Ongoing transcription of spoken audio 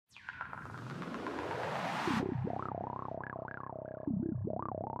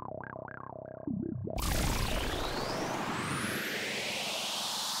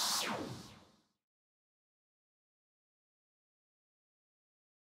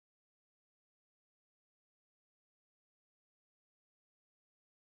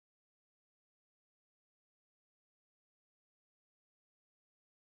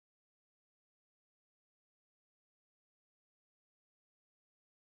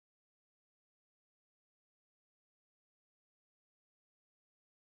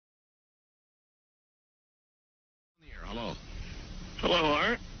Hello. Hello,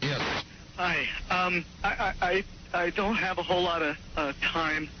 Art. Yes. Hi. I don't have a whole lot of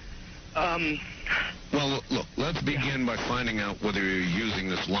time. Well, look, let's begin by finding out whether you're using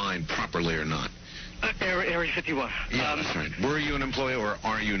this line properly or not. Area 51. Yeah, that's right. Were you an employee or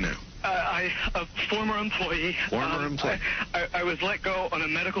are you now? A former employee. Former employee. I was let go on a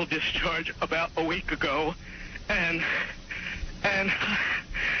medical discharge about a week ago, and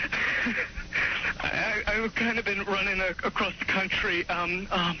I've kind of been running across the country. Oh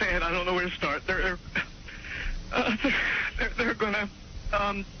man, I don't know where to start. They're gonna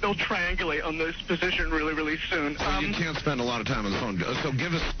they'll triangulate on this position really soon. So you can't spend a lot of time on the phone. So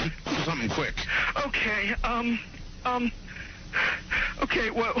give us something quick. Okay. Okay.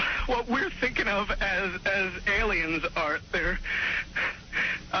 What we're thinking of as aliens are they're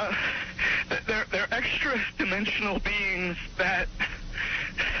extra-dimensional beings that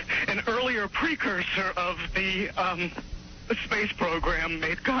an earlier precursor of the space program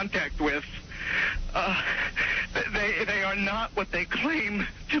made contact with. They are not what they claim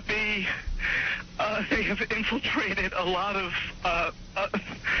to be. They have infiltrated a lot of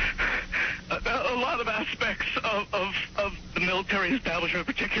aspects of the military establishment,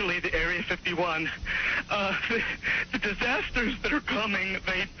 particularly the Area 51. The disasters that are coming,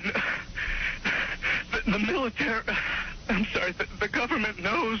 the military, I'm sorry, the government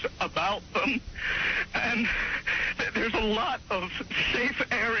knows about them, and there's a lot of safe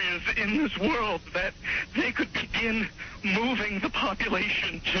areas in this world that they could begin moving the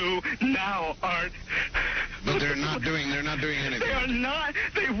population to now, Art. But they're not doing anything. They are not.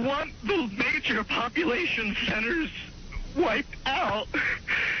 They want the major population centers wiped out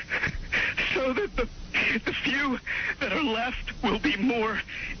so that the few that are left will be more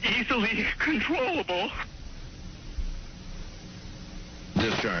easily controllable.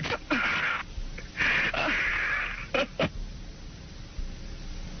 Discharge.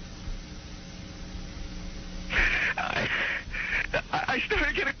 I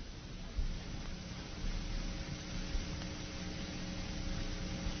started getting...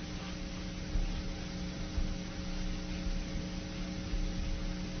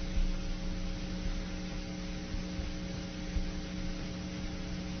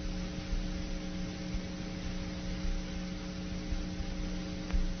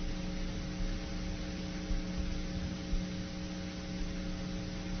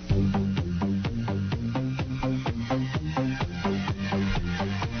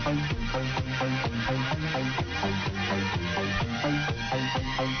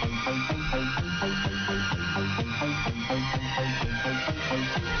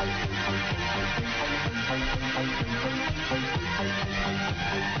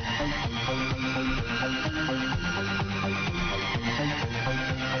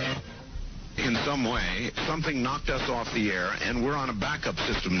 In some way, something knocked us off the air, and we're on a backup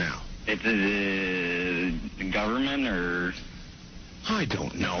system now. It's the government, or... I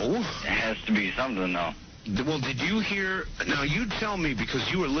don't know. It has to be something, though. Well, did you hear... Now, you tell me, because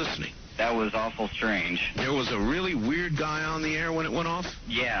you were listening. That was awful strange. There was a really weird guy on the air when it went off?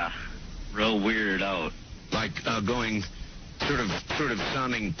 Yeah. Real weirded out. Like, going... Sort of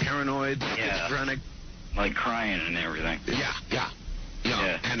sounding paranoid, schizophrenic? Like crying and everything.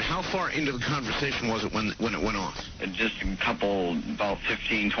 Yeah. And how far into the conversation was it when it went off? Just a couple, about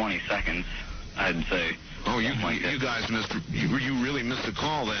 15, 20 seconds, I'd say. Oh, you guys missed... You really missed a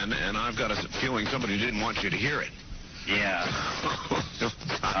call then, and I've got a feeling somebody didn't want you to hear it. Yeah.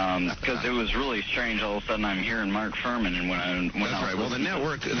 Because it was really strange. All of a sudden, I'm hearing Mark Furman, and That's right. Well, the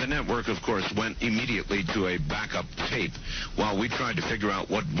network, of course, went immediately to a backup tape while we tried to figure out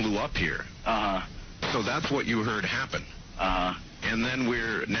what blew up here. So that's what you heard happen. And then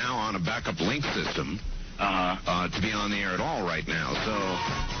we're now on a backup link system to be on the air at all right now. So,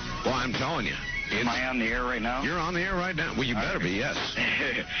 well, I'm telling you. Am I on the air right now? You're on the air right now. Well, you better be, yes.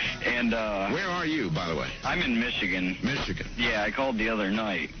 And where are you, by the way? I'm in Michigan. Michigan. Yeah, I called the other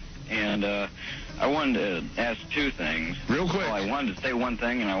night, and I wanted to ask two things. Real quick. Well, I wanted to say one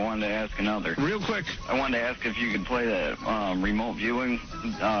thing, and I wanted to ask another. Real quick. I wanted to ask if you could play that remote viewing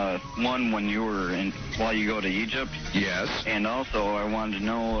one when you were while you go to Egypt. Yes. And also, I wanted to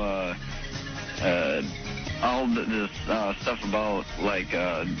know all this stuff about, like,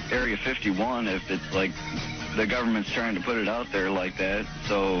 Area 51, if it's, like, the government's trying to put it out there like that,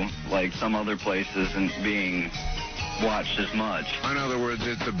 so, like, some other place isn't being watched as much. In other words,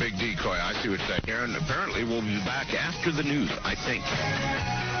 it's a big decoy. I see what you're saying here, and apparently we'll be back after the news, I think.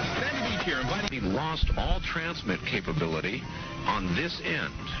 Frantic here, inviting. He lost all transmit capability on this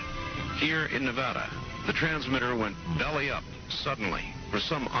end. Here in Nevada, the transmitter went belly up suddenly. for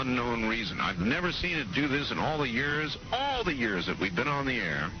some unknown reason. I've never seen it do this in all the years that we've been on the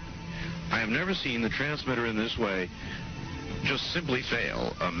air. I have never seen the transmitter in this way just simply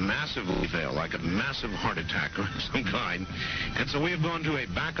fail, massively fail, like a massive heart attack or some kind. And so we have gone to a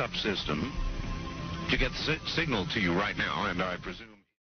backup system to get the signal to you right now, and I presume...